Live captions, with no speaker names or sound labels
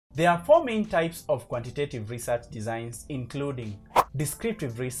There are four main types of quantitative research designs, including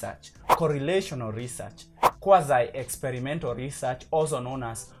descriptive research, correlational research, quasi-experimental research, also known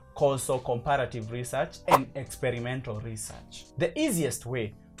as causal-comparative research, and experimental research. The easiest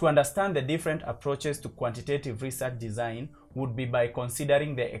way to understand the different approaches to quantitative research design would be by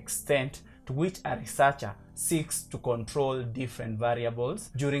considering the extent to which a researcher seeks to control different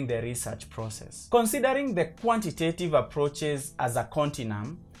variables during the research process. Considering the quantitative approaches as a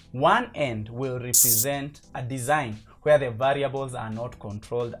continuum, one end will represent a design where the variables are not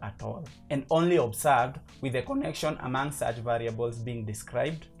controlled at all and only observed with the connection among such variables being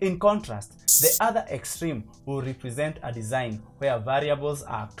described. In contrast, the other extreme will represent a design where variables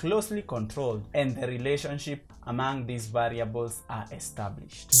are closely controlled and the relationship among these variables are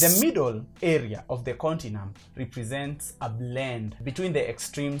established. The middle area of the continuum represents a blend between the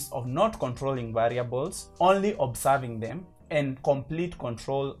extremes of not controlling variables, only observing them, and complete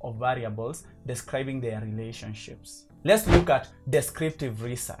control of variables, describing their relationships. Let's look at descriptive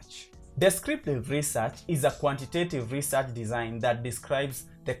research. Descriptive research is a quantitative research design that describes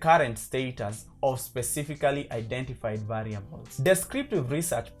the current status of specifically identified variables. Descriptive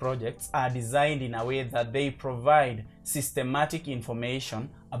research projects are designed in a way that they provide systematic information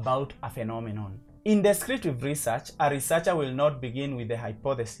about a phenomenon. In descriptive research, a researcher will not begin with the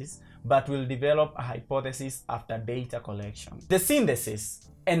hypothesis, but will develop a hypothesis after data collection. The synthesis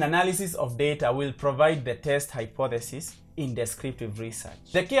and analysis of data will provide the test hypothesis in descriptive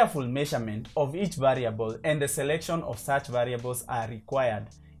research. The careful measurement of each variable and the selection of such variables are required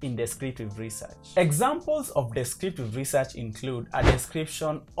in descriptive research. Examples of descriptive research include a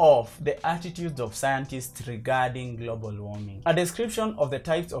description of the attitudes of scientists regarding global warming, a description of the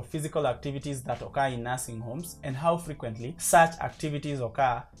types of physical activities that occur in nursing homes and how frequently such activities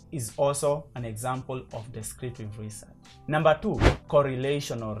occur is also an example of descriptive research. Number 2,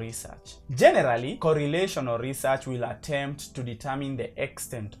 correlational research. Generally, correlational research will attempt to determine the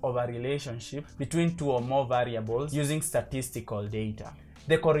extent of a relationship between two or more variables using statistical data.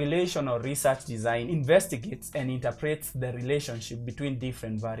 The correlational research design investigates and interprets the relationship between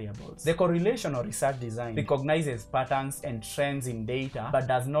different variables. The correlational research design recognizes patterns and trends in data but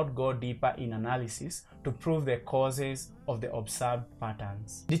does not go deeper in analysis to prove the causes of the observed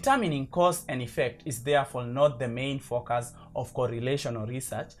patterns. Determining cause and effect is therefore not the main focus of correlational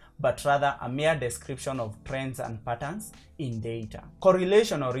research, but rather a mere description of trends and patterns in data.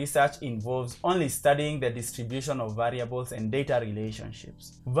 Correlational research involves only studying the distribution of variables and data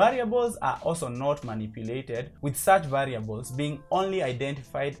relationships. Variables are also not manipulated, with such variables being only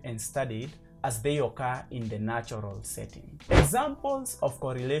identified and studied as they occur in the natural setting. Examples of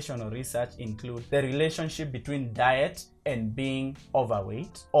correlational research include the relationship between diet and being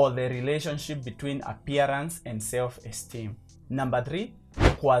overweight, or the relationship between appearance and self-esteem. Number 3,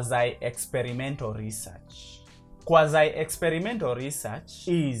 quasi-experimental research. Quasi-experimental research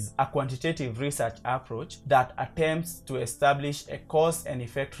is a quantitative research approach that attempts to establish a cause and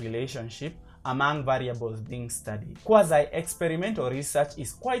effect relationship among variables being studied. Quasi-experimental research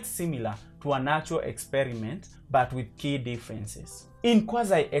is quite similar to an actual experiment, but with key differences. In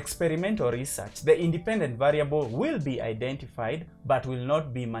quasi-experimental research, the independent variable will be identified but will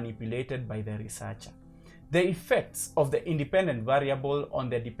not be manipulated by the researcher. The effects of the independent variable on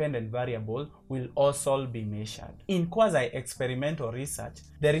the dependent variable will also be measured. In quasi-experimental research,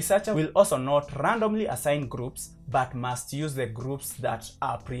 the researcher will also not randomly assign groups, but must use the groups that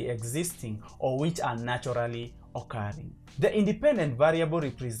are pre-existing or which are naturally occurring. The independent variable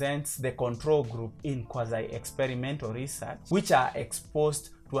represents the control group in quasi-experimental research, which are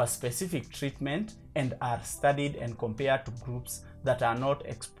exposed to a specific treatment and are studied and compared to groups that are not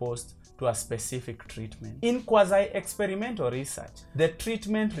exposed to a specific treatment. In quasi-experimental research, the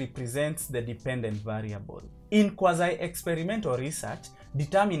treatment represents the dependent variable. In quasi-experimental research,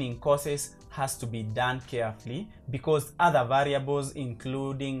 determining causes has to be done carefully because other variables,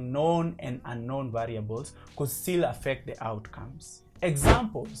 including known and unknown variables, could still affect the outcomes.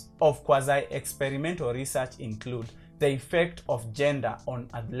 Examples of quasi-experimental research include the effect of gender on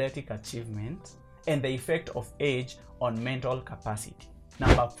athletic achievement and the effect of age on mental capacity.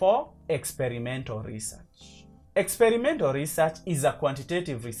 Number 4, experimental research. Experimental research is a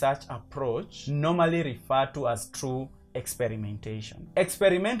quantitative research approach normally referred to as true experimentation.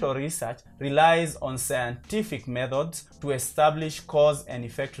 Experimental research relies on scientific methods to establish cause and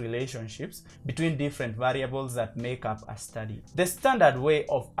effect relationships between different variables that make up a study. The standard way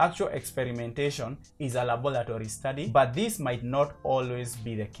of actual experimentation is a laboratory study, but this might not always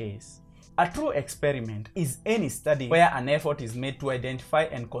be the case. A true experiment is any study where an effort is made to identify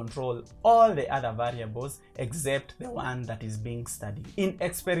and control all the other variables except the one that is being studied. In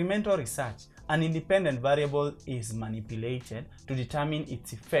experimental research, an independent variable is manipulated to determine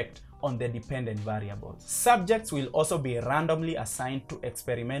its effect on the dependent variables. Subjects will also be randomly assigned to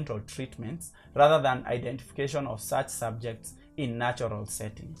experimental treatments rather than identification of such subjects in natural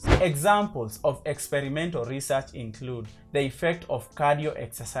settings. Examples of experimental research include the effect of cardio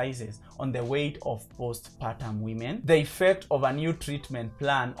exercises on the weight of postpartum women, the effect of a new treatment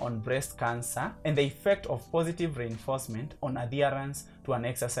plan on breast cancer, and the effect of positive reinforcement on adherence to an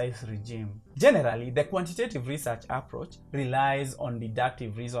exercise regime. Generally, the quantitative research approach relies on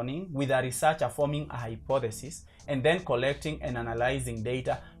deductive reasoning, with a researcher forming a hypothesis and then collecting and analyzing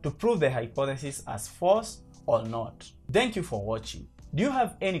data to prove the hypothesis as false or not. Thank you for watching. Do you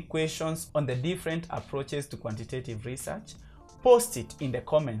have any questions on the different approaches to quantitative research? Post it in the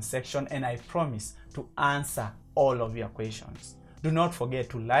comment section and I promise to answer all of your questions. Do not forget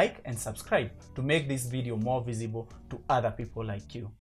to like and subscribe to make this video more visible to other people like you.